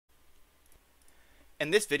In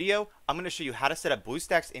this video, I'm going to show you how to set up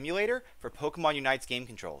BlueStacks emulator for Pokemon Unite's game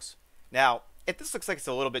controls. Now, if this looks like it's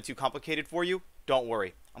a little bit too complicated for you, don't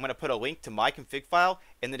worry. I'm going to put a link to my config file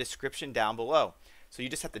in the description down below. So you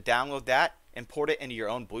just have to download that, import it into your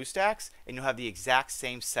own BlueStacks, and you'll have the exact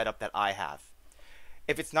same setup that I have.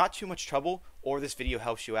 If it's not too much trouble or this video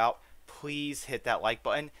helps you out, please hit that like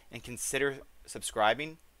button and consider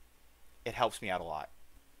subscribing. It helps me out a lot.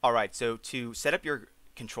 Alright, so to set up your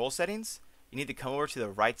control settings, you need to come over to the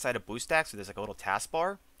right side of BlueStacks, so there's like a little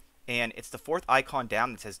taskbar, and it's the fourth icon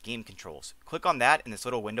down that says Game Controls. Click on that and this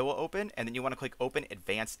little window will open, and then you want to click Open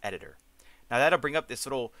Advanced Editor. Now that'll bring up this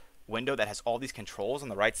little window that has all these controls on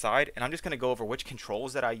the right side, and I'm just going to go over which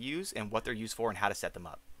controls that I use and what they're used for and how to set them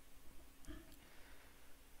up.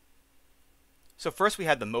 So first we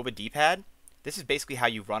have the MOBA D-pad. This is basically how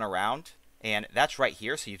you run around, and that's right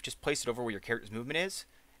here, so you've just placed it over where your character's movement is.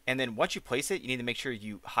 And then once you place it, you need to make sure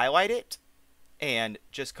you highlight it and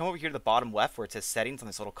just come over here to the bottom left where it says settings on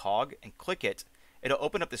this little cog and click it. It'll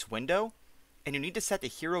open up this window, and you need to set the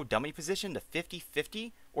hero dummy position to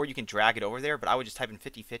 50-50, or you can drag it over there, but I would just type in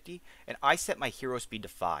 50-50, and I set my hero speed to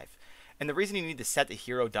 5. And the reason you need to set the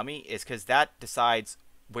hero dummy is because that decides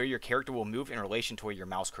where your character will move in relation to where your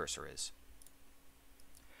mouse cursor is.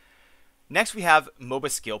 Next we have MOBA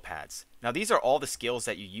skill pads. Now these are all the skills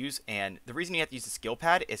that you use, and the reason you have to use the skill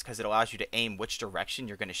pad is because it allows you to aim which direction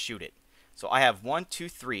you're going to shoot it. So I have 1, 2,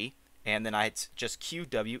 3, and then it's just Q,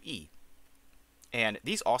 W, E. And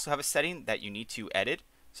these also have a setting that you need to edit.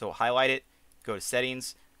 So highlight it, go to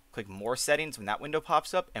settings, click more settings when that window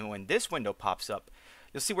pops up, and when this window pops up,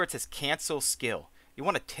 you'll see where it says cancel skill. You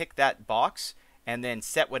want to tick that box and then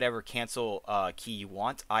set whatever cancel key you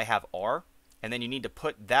want. I have R. And then you need to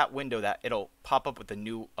put that window that it'll pop up with the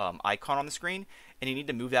new icon on the screen, and you need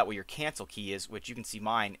to move that where your cancel key is, which you can see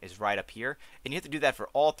mine is right up here. And you have to do that for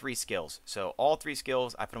all 3 skills. So all 3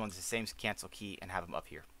 skills, I put them on the same cancel key and have them up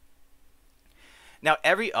here. Now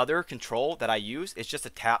every other control that I use is just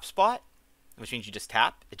a tap spot, which means you just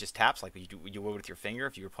tap. It just taps like you would with your finger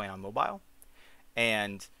if you were playing on mobile.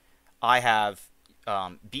 And I have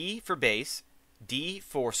B for base, D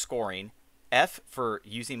for scoring, F for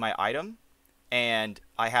using my item, and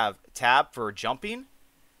I have tab for jumping,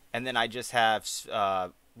 and then I just have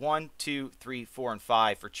 1, 2, 3, 4, and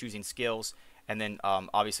 5 for choosing skills, and then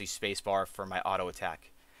obviously spacebar for my auto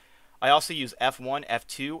attack. I also use F1,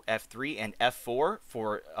 F2, F3, and F4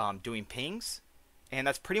 for doing pings, and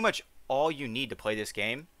that's pretty much all you need to play this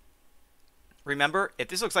game. Remember, if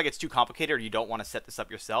this looks like it's too complicated or you don't want to set this up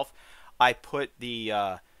yourself, I put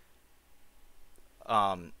the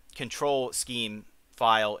control scheme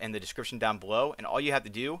file in the description down below, and all you have to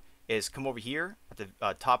do is come over here at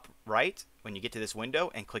the top right when you get to this window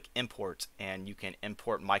and click import, and you can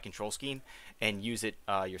import my control scheme and use it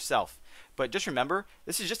yourself. But just remember,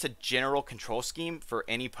 this is just a general control scheme for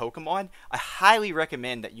any Pokemon. I highly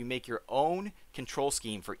recommend that you make your own control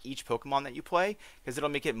scheme for each Pokemon that you play, because it'll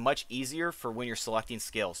make it much easier for when you're selecting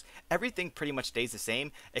skills. Everything pretty much stays the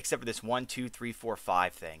same except for this 1, 2, 3, 4,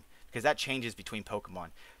 5 thing, because that changes between Pokemon.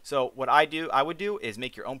 So what I would do is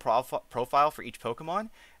make your own profile for each Pokemon,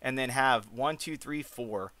 and then have 1, 2, 3,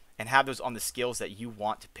 4, and have those on the skills that you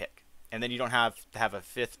want to pick. And then you don't have to have a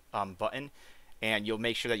 5th button, and you'll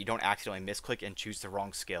make sure that you don't accidentally misclick and choose the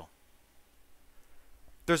wrong skill.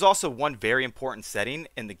 There's also one very important setting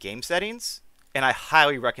in the game settings, and I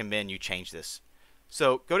highly recommend you change this.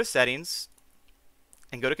 So go to settings,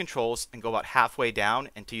 and go to controls, and go about halfway down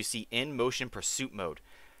until you see in motion pursuit mode.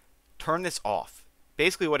 Turn this off.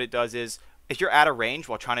 Basically what it does is, if you're out of range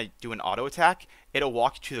while trying to do an auto attack, it'll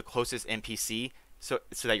walk you to the closest NPC so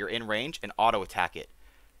that you're in range and auto attack it.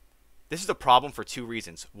 This is a problem for 2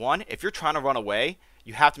 reasons. One, if you're trying to run away,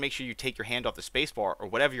 you have to make sure you take your hand off the spacebar or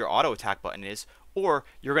whatever your auto attack button is, or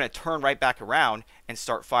you're going to turn right back around and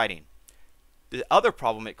start fighting. The other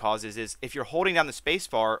problem it causes is if you're holding down the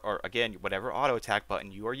spacebar, or again, whatever auto attack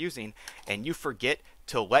button you are using, and you forget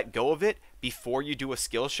to let go of it before you do a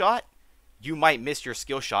skill shot, you might miss your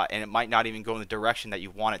skill shot and it might not even go in the direction that you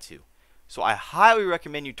want it to. So I highly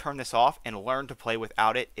recommend you turn this off and learn to play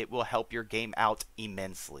without it. It will help your game out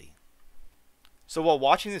immensely. So while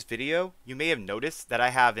watching this video, you may have noticed that I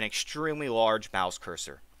have an extremely large mouse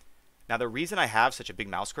cursor. Now the reason I have such a big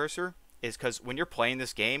mouse cursor is because when you're playing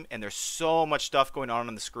this game and there's so much stuff going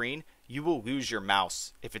on the screen, you will lose your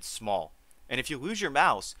mouse if it's small. And if you lose your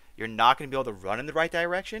mouse, you're not going to be able to run in the right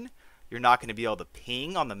direction, you're not going to be able to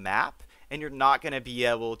ping on the map, and you're not going to be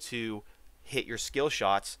able to hit your skill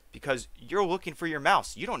shots because you're looking for your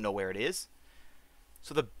mouse. You don't know where it is.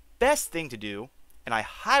 So the best thing to do, and I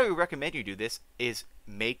highly recommend you do this, is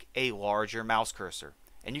make a larger mouse cursor.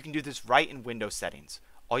 And you can do this right in Windows settings.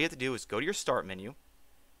 All you have to do is go to your start menu,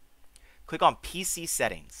 click on PC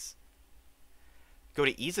settings, go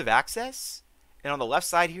to ease of access, and on the left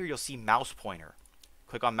side here you'll see mouse pointer.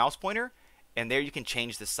 Click on mouse pointer, and there you can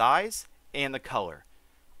change the size and the color.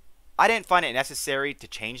 I didn't find it necessary to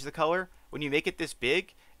change the color. When you make it this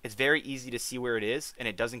big, it's very easy to see where it is and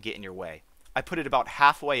it doesn't get in your way. I put it about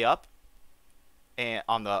halfway up and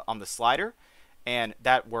on the slider, and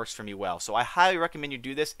that works for me well. So I highly recommend you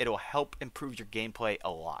do this. It'll help improve your gameplay a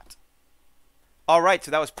lot. Alright,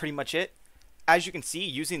 so that was pretty much it. As you can see,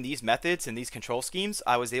 using these methods and these control schemes,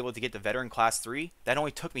 I was able to get to Veteran Class 3. That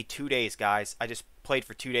only took me 2 days, guys. I just played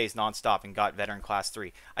for 2 days nonstop and got Veteran Class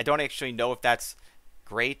 3. I don't actually know if that's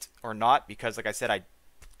great or not because, like I said, I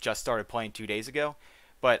just started playing 2 days ago.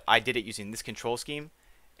 But I did it using this control scheme,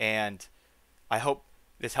 and I hope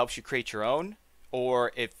this helps you create your own.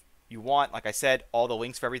 Or if you want, like I said, all the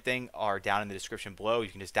links for everything are down in the description below. You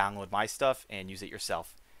can just download my stuff and use it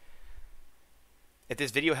yourself. If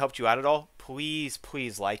this video helped you out at all, please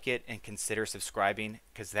like it and consider subscribing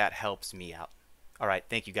because that helps me out. Alright,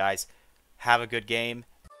 thank you guys. Have a good game,